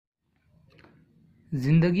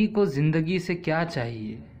ज़िंदगी को ज़िंदगी से क्या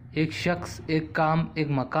चाहिए। एक शख्स, एक काम, एक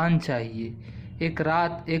मकान चाहिए। एक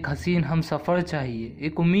रात, एक हसीन हम सफ़र चाहिए।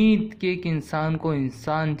 एक उम्मीद कि एक इंसान को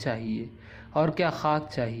इंसान चाहिए। और क्या खाक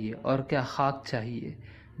चाहिए, और क्या खाक चाहिए।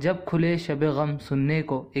 जब खुले शब गम सुनने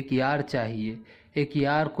को एक यार चाहिए। एक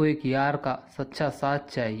यार को एक यार का सच्चा साथ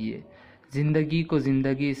चाहिए। ज़िंदगी को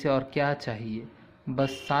ज़िंदगी से और क्या चाहिए। बस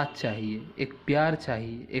साथ चाहिए, एक प्यार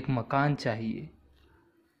चाहिए, एक मकान चाहिए।